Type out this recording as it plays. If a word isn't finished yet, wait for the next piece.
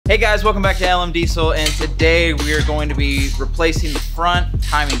Hey guys, welcome back to LM Diesel, and today we are going to be replacing the front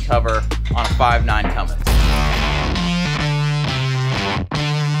timing cover on a 5.9 Cummins.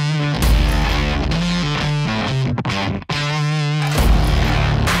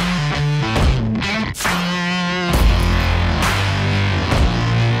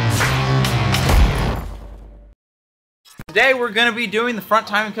 Today we're going to be doing the front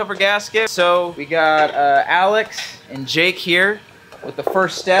timing cover gasket. So we got Alex and Jake here with the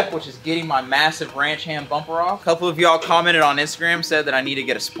first step, which is getting my massive ranch hand bumper off. A couple of y'all commented on Instagram, said that I need to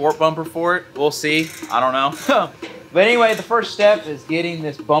get a sport bumper for it. We'll see, I don't know. But anyway, the first step is getting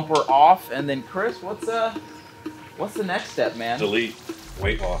this bumper off. And then Chris, what's the next step, man? Delete,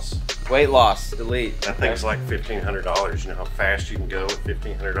 weight loss. Weight loss, delete. That thing's like $1,500. You know how fast you can go with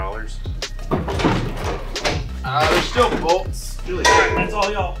 $1,500? There's still bolts. Really, that's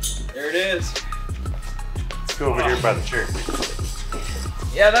all y'all. There it is. Let's go over here by the chair.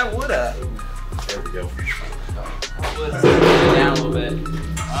 Yeah, that would There we go. Let's put it down a little bit.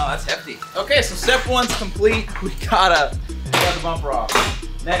 Wow, that's hefty. Okay, so step one's complete. We got the bumper off.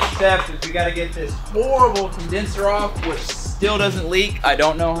 Next step is we gotta get this horrible condenser off, which still doesn't leak. I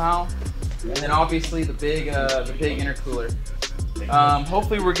don't know how. And then obviously the big intercooler.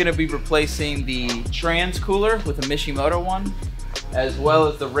 Hopefully we're gonna be replacing the trans cooler with a Mishimoto one, as well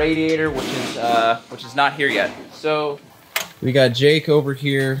as the radiator, which is not here yet. So we got Jake over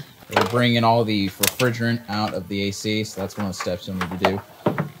here. We're bringing all the refrigerant out of the AC, so that's one of the steps you'll need to do.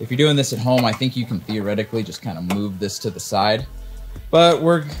 If you're doing this at home, I think you can theoretically just kind of move this to the side. But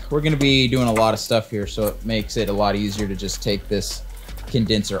we're gonna be doing a lot of stuff here, so it makes it a lot easier to just take this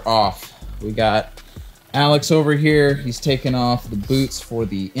condenser off. We got Alex over here. He's taking off the boots for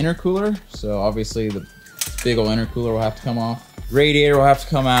the intercooler, so obviously the big old intercooler will have to come off. Radiator will have to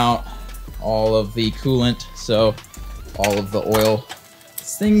come out. All of the coolant, so all of the oil.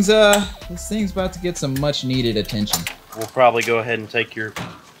 This thing's about to get some much needed attention. We'll probably go ahead and take your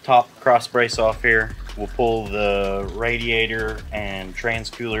top cross brace off here. We'll pull the radiator and trans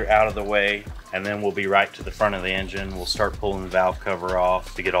cooler out of the way, and then we'll be right to the front of the engine. We'll start pulling the valve cover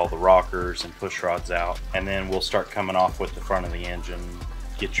off to get all the rockers and push rods out, and then we'll start coming off with the front of the engine,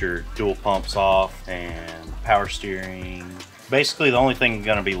 get your dual pumps off and power steering. Basically the only thing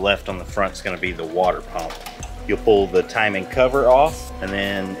going to be left on the front is going to be the water pump. You'll pull the timing cover off, and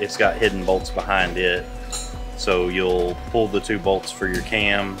then it's got hidden bolts behind it. So you'll pull the two bolts for your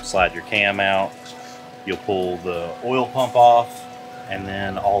cam, slide your cam out. You'll pull the oil pump off, and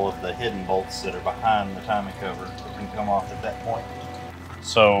then all of the hidden bolts that are behind the timing cover can come off at that point.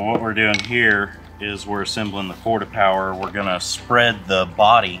 So what we're doing here is we're assembling the quarter power. We're gonna spread the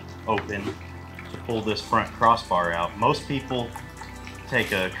body open to pull this front crossbar out. Most people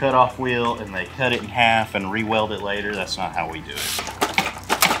take a cut-off wheel and they cut it in half and re-weld it later. That's not how we do it.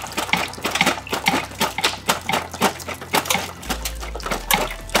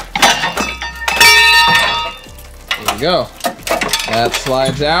 There we go. That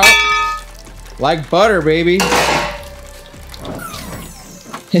slides out like butter, baby.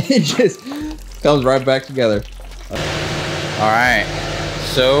 It just comes right back together. All right,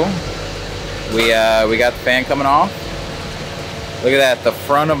 so we got the fan coming off. Look at that, the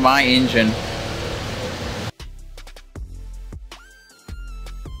front of my engine.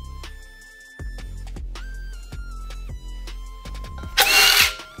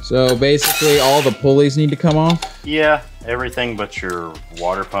 So basically all the pulleys need to come off? Yeah, everything but your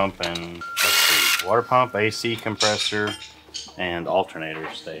water pump and, let's see, water pump, AC compressor, and alternator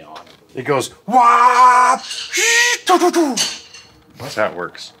stay on. It goes, wah! That's how it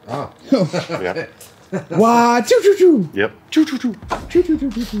works. Oh. Yeah. Wah, choo choo choo. Yep. Choo choo choo. Choo choo choo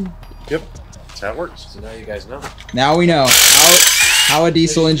choo choo. Yep. That's how it works. So now you guys know. Now we know how a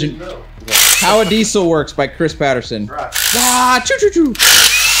diesel engine, how a diesel works by Chris Patterson. Right. Wah, choo choo choo.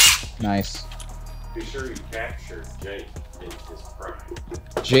 Nice. Be sure you capture Jake in his prime.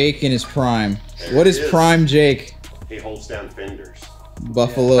 Jake in his prime. There What it is is. prime Jake? He holds down fenders.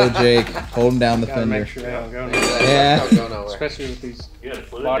 Buffalo Jake holding down the Gotta fender. make sure they don't go nowhere. Yeah. Don't go nowhere. Especially with these You had a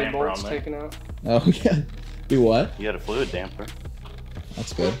fluid body damper bolts on there. taken out. Oh yeah. Do what? You had a fluid damper.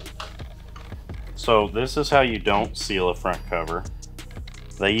 That's good. So this is how you don't seal a front cover.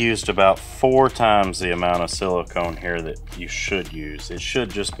 They used about 4 times the amount of silicone here that you should use. It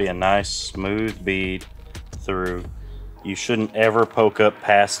should just be a nice smooth bead through. You shouldn't ever poke up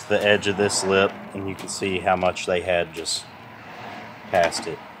past the edge of this lip, and you can see how much they had just past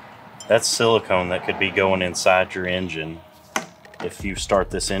it. That's silicone that could be going inside your engine. If you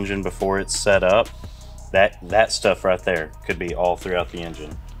start this engine before it's set up, that stuff right there could be all throughout the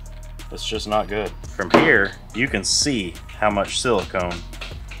engine. It's just not good. From here, you can see how much silicone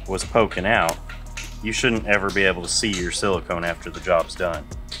was poking out, you shouldn't ever be able to see your silicone after the job's done.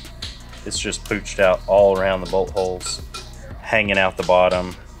 It's just pooched out all around the bolt holes, hanging out the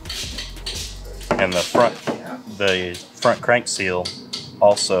bottom, and the front crank seal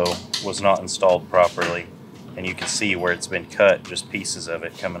also was not installed properly, and you can see where it's been cut, just pieces of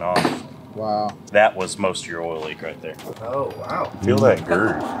it coming off. Wow. That was most of your oil leak right there. Oh, wow. Feel that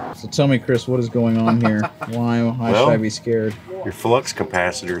groove. So tell me, Chris, what is going on here? Why should I be scared? Your flux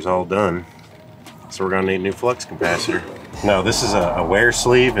capacitor is all done. So we're gonna need a new flux capacitor. No, this is a wear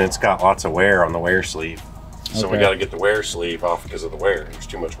sleeve, and it's got lots of wear on the wear sleeve. So we got to get the wear sleeve off because of the wear. There's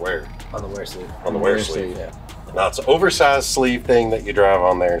too much wear. On the wear sleeve. On the wear sleeve. Yeah. Now it's an oversized sleeve thing that you drive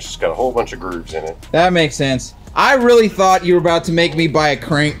on there. It's just got a whole bunch of grooves in it. That makes sense. I really thought you were about to make me buy a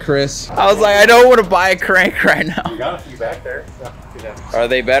crank, Chris. I was like, I don't want to buy a crank right now. You got a few back there. Are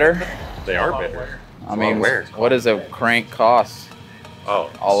they better? They are better. I mean, what does a crank cost?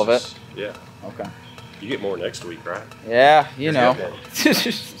 Oh, all of it? Yeah. Okay. You get more next week, right? Yeah, you know.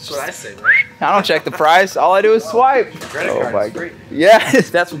 That's what I say, man. I don't check the price. All I do is swipe. Credit card is free. Yeah,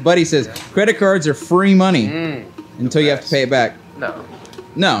 that's what Buddy says. Credit cards are free money until you have to pay it back. No.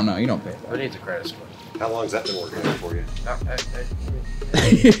 No, you don't pay it Who needs a credit score? How long has that been working out for you? back.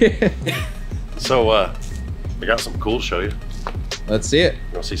 So, we got something cool to show you. Let's see it.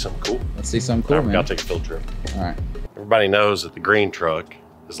 You want to see something cool? Let's see something cool, All right, we man. got to take a field trip. All right. Everybody knows that the green truck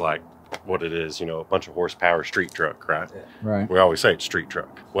is like what it is, you know, a bunch of horsepower street truck, right? Right. We always say it's street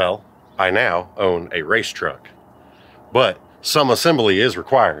truck. Well, I now own a race truck, but some assembly is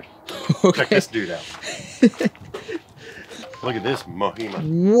required. Okay. Check this dude out. Look at this Mahima.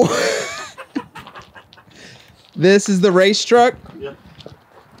 What? This is the race truck? Yep.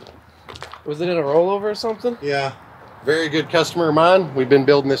 Was it in a rollover or something? Yeah. Very good customer of mine. We've been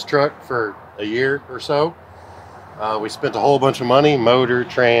building this truck for a year or so. We spent a whole bunch of money, motor,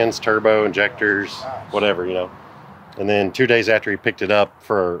 trans, turbo, injectors, whatever, you know. And then 2 days after he picked it up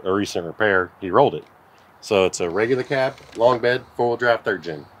for a recent repair, he rolled it. So it's a regular cab, long bed, 4-wheel drive, 3rd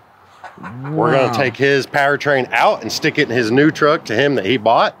gen. Wow. We're going to take his powertrain out and stick it in his new truck to him that he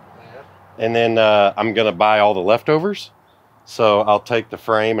bought. And then I'm going to buy all the leftovers. So I'll take the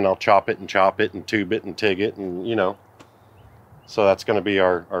frame and I'll chop it and tube it and TIG it and, you know. So that's going to be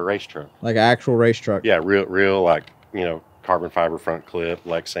our race truck. Like an actual race truck. Yeah, real like, you know, carbon fiber front clip,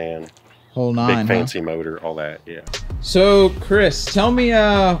 Lexan, Whole nine, big fancy motor, all that, yeah. So, Chris, tell me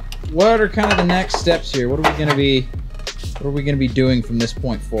what are kind of the next steps here? What are we going to be doing from this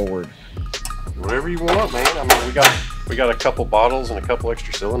point forward? Whatever you want, man. I mean, we got a couple bottles and a couple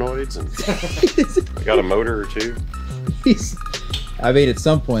extra solenoids, and we got a motor or two. I mean, at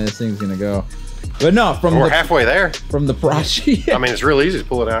some point this thing's going to go. But no, we're halfway there. From the project. I mean, it's real easy to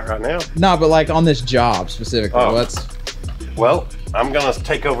pull it out right now. No, but like on this job specifically, Well, I'm gonna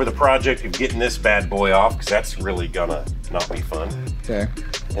take over the project of getting this bad boy off because that's really gonna not be fun. Okay.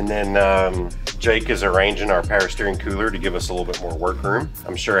 And then Jake is arranging our power steering cooler to give us a little bit more work room.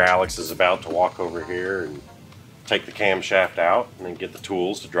 I'm sure Alex is about to walk over here and take the camshaft out and then get the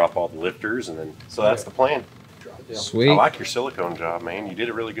tools to drop all the lifters, and then so that's the plan. Sweet. I like your silicone job, man. You did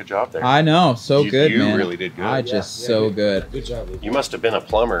a really good job there. I know, good, man. You really did good. Good. Good job, Luke. You must have been a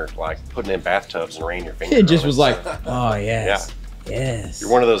plumber, like putting in bathtubs and rain your fingers. It just was like, oh yes, yes.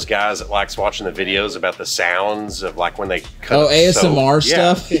 You're one of those guys that likes watching the videos about the sounds of like when they cut. Oh, ASMR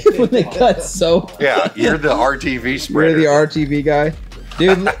stuff when they cut soap. Yeah, you're the RTV spreader. You're the RTV guy,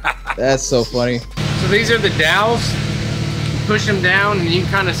 dude. That's so funny. So these are the dowels. You push them down, and you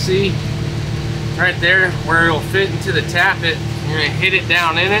can kind of see right there where it'll fit into the tappet. You're gonna hit it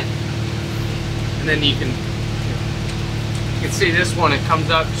down in it, and then you can see this one. It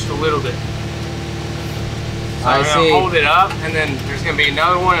comes up just a little bit. So I'm gonna hold it up, and then there's gonna be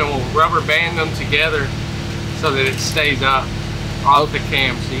another one, and we'll rubber band them together so that it stays up off the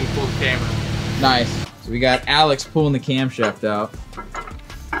cam, so you can pull the camera. Nice. So we got Alex pulling the camshaft out.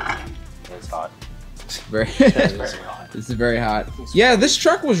 It's hot. Very. This is very hot. Yeah, this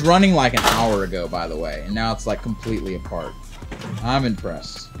truck was running like an hour ago, by the way, and now it's like completely apart. I'm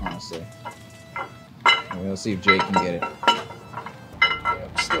impressed, honestly. We'll see if Jake can get it. Yeah,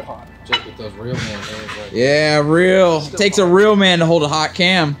 it's still hot. Jake with those real man hands. Like yeah, real. Takes a real man to hold a hot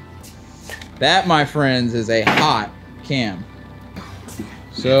cam. That, my friends, is a hot cam.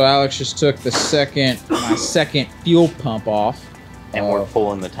 So Alex just took my second fuel pump off. And we're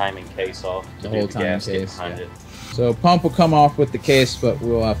pulling the timing case off. The whole timing case. Behind it. So pump will come off with the case, but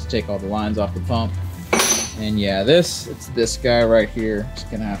we'll have to take all the lines off the pump. And yeah, it's this guy right here. It's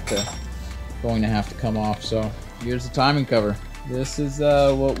going to have to come off. So here's the timing cover. This is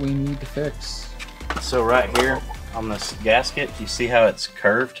what we need to fix. So right here, On this gasket, you see how it's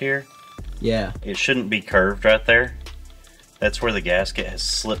curved here? Yeah. It shouldn't be curved right there. That's where the gasket has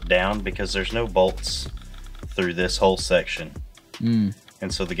slipped down because there's no bolts through this whole section. And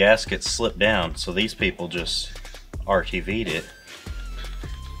so the gasket slipped down, so these people just RTV'd it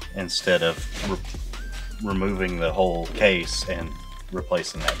instead of removing the whole case and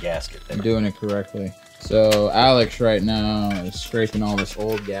replacing that gasket there. I'm doing it correctly. So Alex right now is scraping all this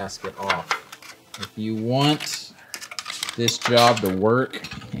old gasket off. If you want this job to work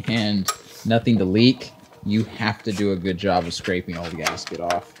and nothing to leak, you have to do a good job of scraping all the gasket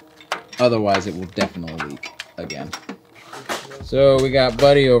off. Otherwise it will definitely leak again. So we got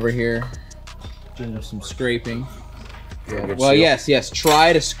Buddy over here doing some scraping. Well, yes,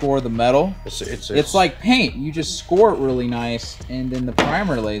 try to score the metal. It's like paint. You just score it really nice, and then the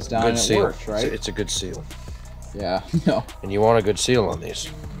primer lays down and it works, right? It's a good seal. Yeah, no. And you want a good seal on these.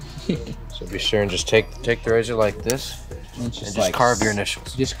 So be sure and just take the razor like this, and just like, carve your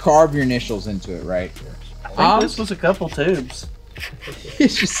initials. Just carve your initials into it, right? I think this was a couple tubes.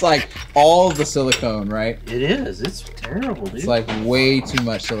 It's just like all the silicone, right? It is. It's terrible, dude. It's like way too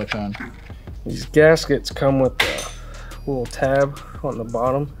much silicone. These gaskets come with a little tab on the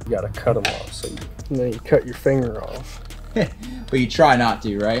bottom. You gotta cut them off, so then you cut your finger off. But you try not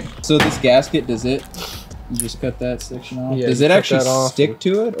to, right? So this gasket, does it? You just cut that section off? Yeah, does it actually stick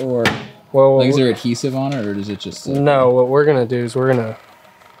to it, or like, is there adhesive on it, or does it just sit? No, what we're gonna do is we're gonna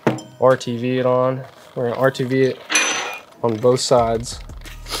RTV it on. We're gonna RTV it on both sides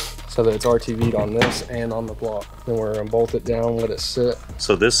so that it's RTV'd on this and on the block. Then we're gonna bolt it down, let it sit.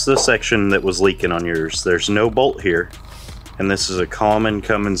 So this is the section that was leaking on yours. There's no bolt here, and this is a common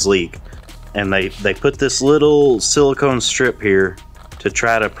Cummins leak. And they put this little silicone strip here to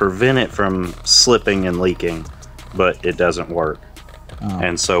try to prevent it from slipping and leaking, but it doesn't work. Oh.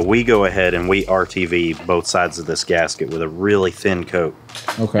 And so we go ahead and we RTV both sides of this gasket with a really thin coat.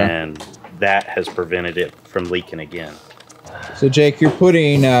 Okay. And that has prevented it from leaking again. So Jake, you're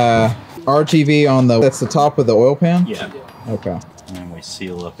putting RTV on that's the top of the oil pan? Yeah. Okay. And we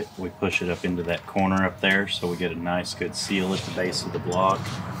seal up it, we push it up into that corner up there so we get a nice good seal at the base of the block.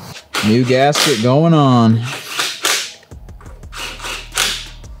 New gasket going on.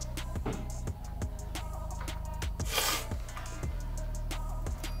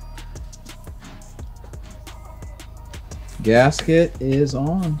 Gasket is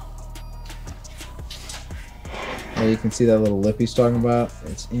on. Yeah, you can see that little lip he's talking about.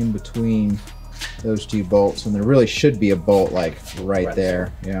 It's in between those two bolts, and there really should be a bolt like right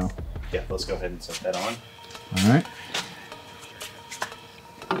there. Yeah. Yeah, let's go ahead and set that on. All right.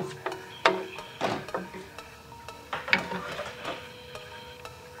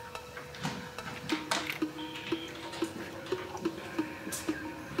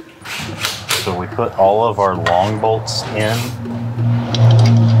 So we put all of our long bolts in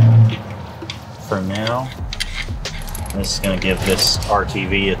for now. This is going to give this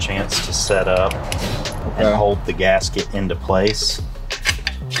RTV a chance to set up and hold the gasket into place.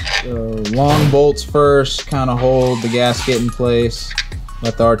 So long bolts first, kind of hold the gasket in place.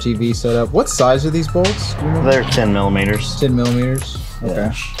 Let the RTV set up. What size are these bolts? Do you know? They're 10 millimeters. 10 millimeters. Okay.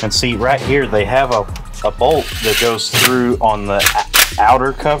 Yeah. And see right here, they have a bolt that goes through on the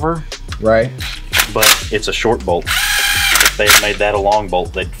outer cover. Right. But it's a short bolt. If they had made that a long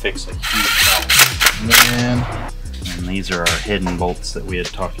bolt, they'd fix a huge problem. Man. And these are our hidden bolts that we had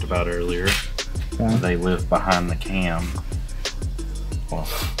talked about earlier. Okay. They live behind the cam. Well,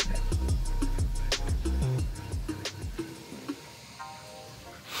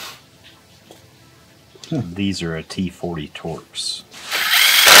 these are a T40 Torx.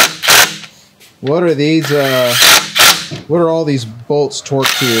 What are these? What are all these bolts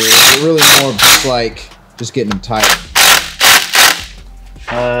torqued to? Is it really more of just like getting them tight?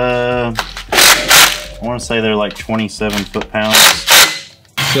 I want to say they're like 27 foot-pounds.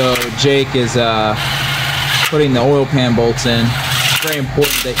 So Jake is putting the oil pan bolts in. It's very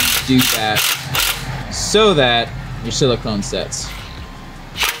important that you do that so that your silicone sets.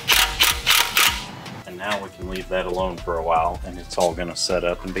 And now we can leave that alone for a while, and it's all going to set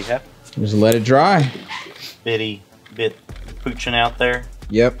up and be happy. Just let it dry. Bit pooching out there.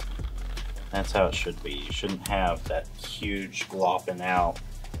 Yep. That's how it should be. You shouldn't have that huge glopping out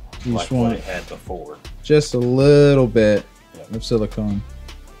You like what it had before. Just a little bit of silicone.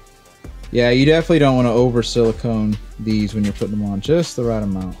 Yeah, you definitely don't want to over silicone these when you're putting them on. Just the right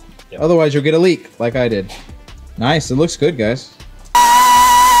amount. Yep. Otherwise you'll get a leak like I did. Nice. It looks good, guys.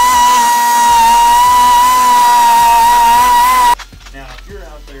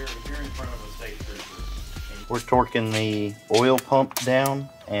 We're torquing the oil pump down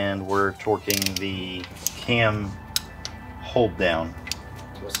and we're torquing the cam hold down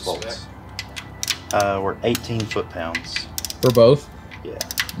bolts. We're 18 foot-pounds. For both? Yeah.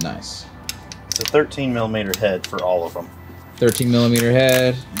 Nice. It's a 13mm head for all of them. 13mm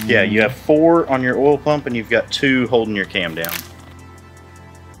head. Yeah, you have 4 on your oil pump and you've got 2 holding your cam down.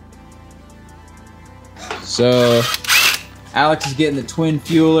 So Alex is getting the twin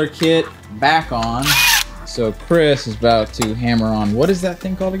fueler kit back on. So Chris is about to hammer on, what is that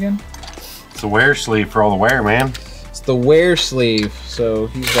thing called again? It's a wear sleeve for all the wear, man. It's the wear sleeve. So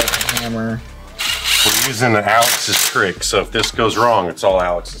he's got to hammer. We're using Alex's trick, so if this goes wrong, it's all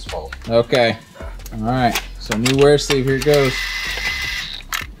Alex's fault. Okay. All right. So new wear sleeve, here it goes.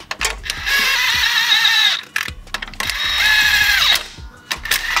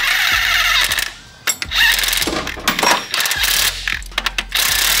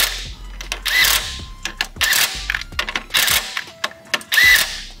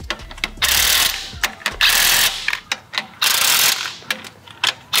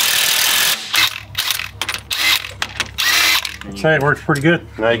 Say it works pretty good.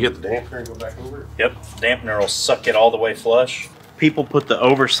 Now you get the dampener and go back over it. Yep, dampener will suck it all the way flush. People put the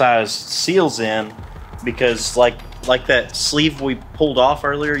oversized seals in because like that sleeve we pulled off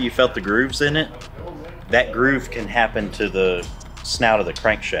earlier, you felt the grooves in it. That groove can happen to the snout of the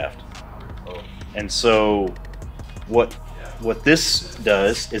crankshaft. And so what this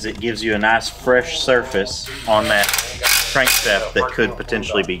does is it gives you a nice fresh surface on that crankshaft that could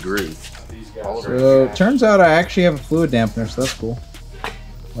potentially be grooved. So it turns out I actually have a fluid dampener, so that's cool.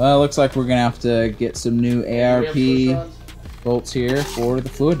 Well, it looks like we're gonna have to get some new ARP bolts here for the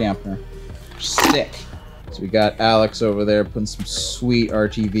fluid dampener. Sick. So we got Alex over there putting some sweet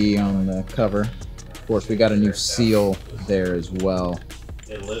RTV on the cover. Of course, we got a new seal there as well.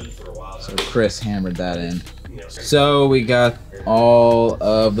 So Chris hammered that in. So we got all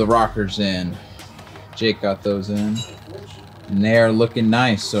of the rockers in. Jake got those in. And they are looking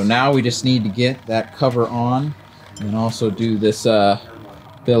nice. So now we just need to get that cover on and also do this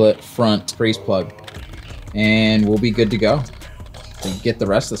billet front freeze plug. And we'll be good to go to get the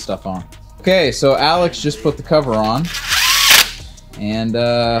rest of the stuff on. Okay, so Alex just put the cover on. And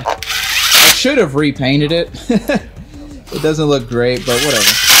I should have repainted it. It doesn't look great, but whatever.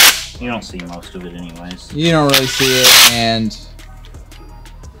 You don't see most of it anyways. You don't really see it, and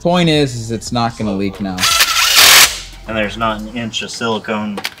point is it's not going to leak now. And there's not an inch of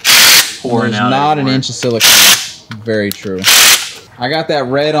silicone pouring There's out. not everywhere. an inch of silicone. Very true. I got that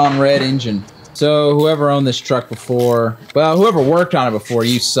red on red engine. So whoever owned this truck before, well, whoever worked on it before,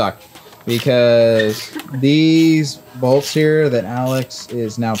 you suck. Because these bolts here that Alex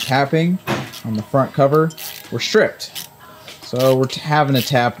is now tapping on the front cover were stripped. So we're having to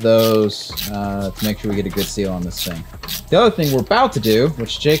tap those to make sure we get a good seal on this thing. The other thing we're about to do,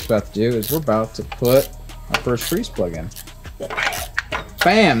 which Jake's about to do, is we're about to put our first freeze plug in.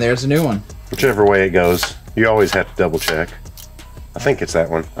 Bam, there's a new one. Whichever way it goes, you always have to double check. I think it's that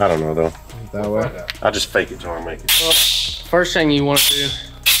one. I don't know though. That way. I'll just fake it till I make it. Well, first thing you want to do,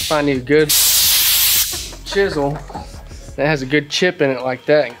 find you a good chisel that has a good chip in it like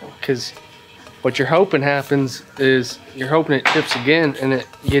that, because what you're hoping happens is you're hoping it chips again and it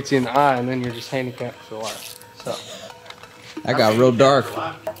gets you in the eye, and then you're just handicapped for a while. So That got real dark.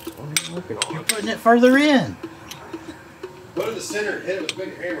 You're putting it further in. Go to the center and hit it with a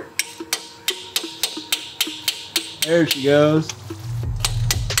bigger hammer. There she goes.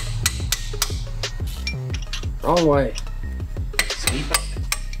 wrong way.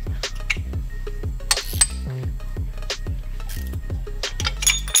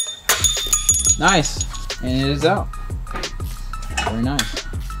 Nice. And it is out. Very nice.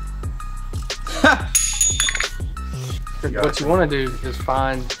 What you want to do is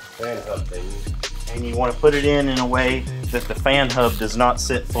find Fan hub thing. And you want to put it in a way that the fan hub does not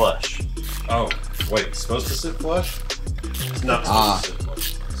sit flush. Oh, wait, it's supposed to sit flush? It's not supposed to sit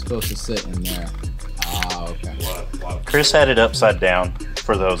flush. It's supposed to sit in there. Ah, okay. Chris had it upside down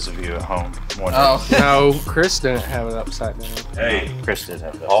for those of you at home wondering. Oh. no, Chris didn't have it upside down. Hey, Chris did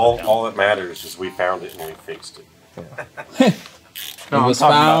have it upside down. all that matters is we found it and we fixed it. It No, was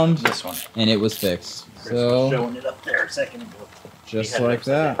I'm talking found about this one. and it was fixed. Chris was So, showing it up there a second ago. just He had it like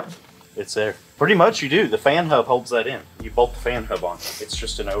upside that. down. It's there. Pretty much you do. The fan hub holds that in. You bolt the fan hub on. It's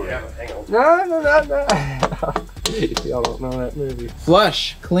just an O-ring. Hang on. No. Y'all don't know that movie.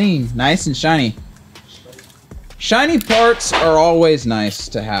 Flush, clean, nice and shiny. Shiny parts are always nice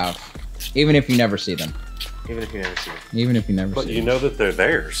to have, even if you never see them. Even if you never see it. Even if you never But see you them. know that they're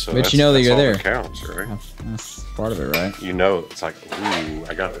there, so But you know that that's you're all there. that counts, right? That's part of it, right? You know, it's like, ooh,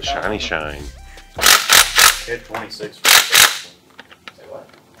 I got the shiny shine. Hit 26 for the first one. Say what?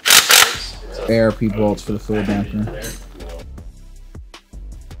 ARP bolts for the fluid dampener.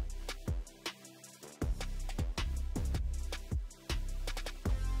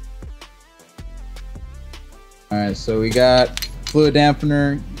 Alright, so we got fluid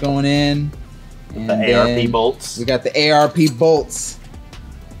dampener going in. And the ARP bolts. We got the ARP bolts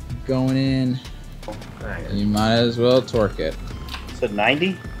going in. You might as well torque it. It said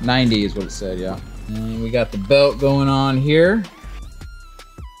 90? 90 is what it said, yeah. And we got the belt going on here.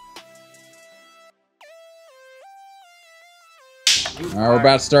 Alright, we're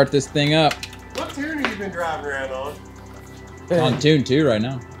about to start this thing up. What tune have you been driving around on? It's on tune 2 right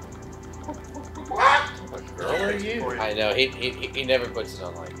now. What girl are you? I know, he never puts it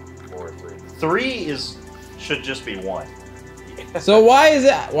on like 4 or 3. 3 should just be 1. So why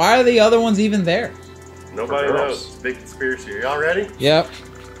are the other ones even there? Nobody knows. It's a big conspiracy. Are y'all ready? Yep.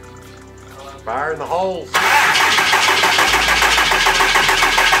 Fire in the holes.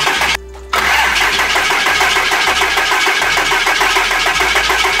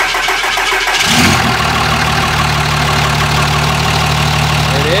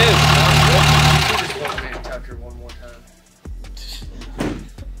 There it is.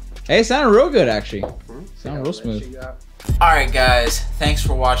 Hey, it sounded real good actually. Sounded real smooth. Alright guys, thanks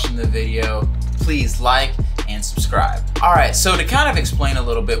for watching the video. Please like and subscribe. Alright, so to kind of explain a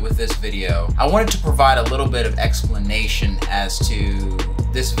little bit with this video, I wanted to provide a little bit of explanation as to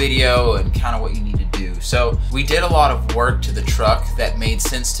this video and kind of what you need to do. So we did a lot of work to the truck that made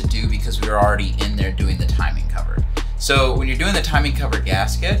sense to do because we were already in there doing the timing cover. So when you're doing the timing cover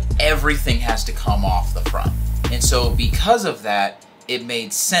gasket, everything has to come off the front. And so because of that, it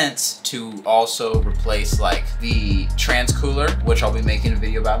made sense to also replace like the transcooler, which I'll be making a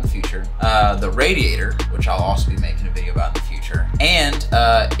video about in the future, the radiator, which I'll also be making a video about in the future. And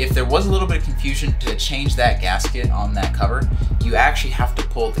if there was a little bit of confusion to change that gasket on that cover, you actually have to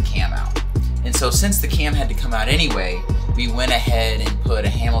pull the cam out. And so since the cam had to come out anyway, we went ahead and put a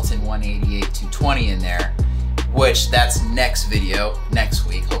Hamilton 188-220 in there, which that's next video, next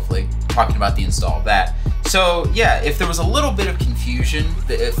week, hopefully, talking about the install of that. So yeah, if there was a little bit of confusion,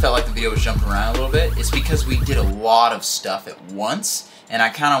 it felt like the video was jumping around a little bit, it's because we did a lot of stuff at once, and I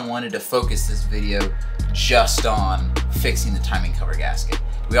kind of wanted to focus this video just on fixing the timing cover gasket.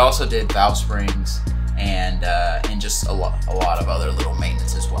 We also did valve springs and just a lot of other little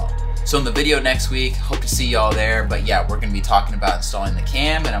maintenance as well. So in the video next week, hope to see y'all there, but yeah, we're gonna be talking about installing the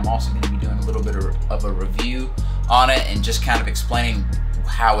cam, and I'm also gonna be doing a little bit of a review on it and just kind of explaining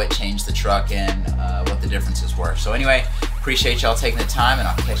how it changed the truck and what the differences were. So anyway, appreciate y'all taking the time, and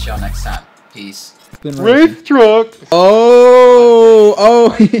I'll catch y'all next time. Peace. Race truck.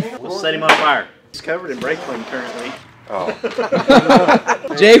 Oh. We'll set him on fire. He's covered in brake clean currently. Oh.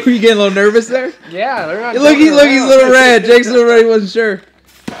 Jake, were you getting a little nervous there? Yeah, they're not. Look, he's a little red. Jake's a little red. He wasn't sure.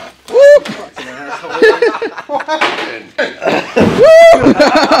 Woo! Woo!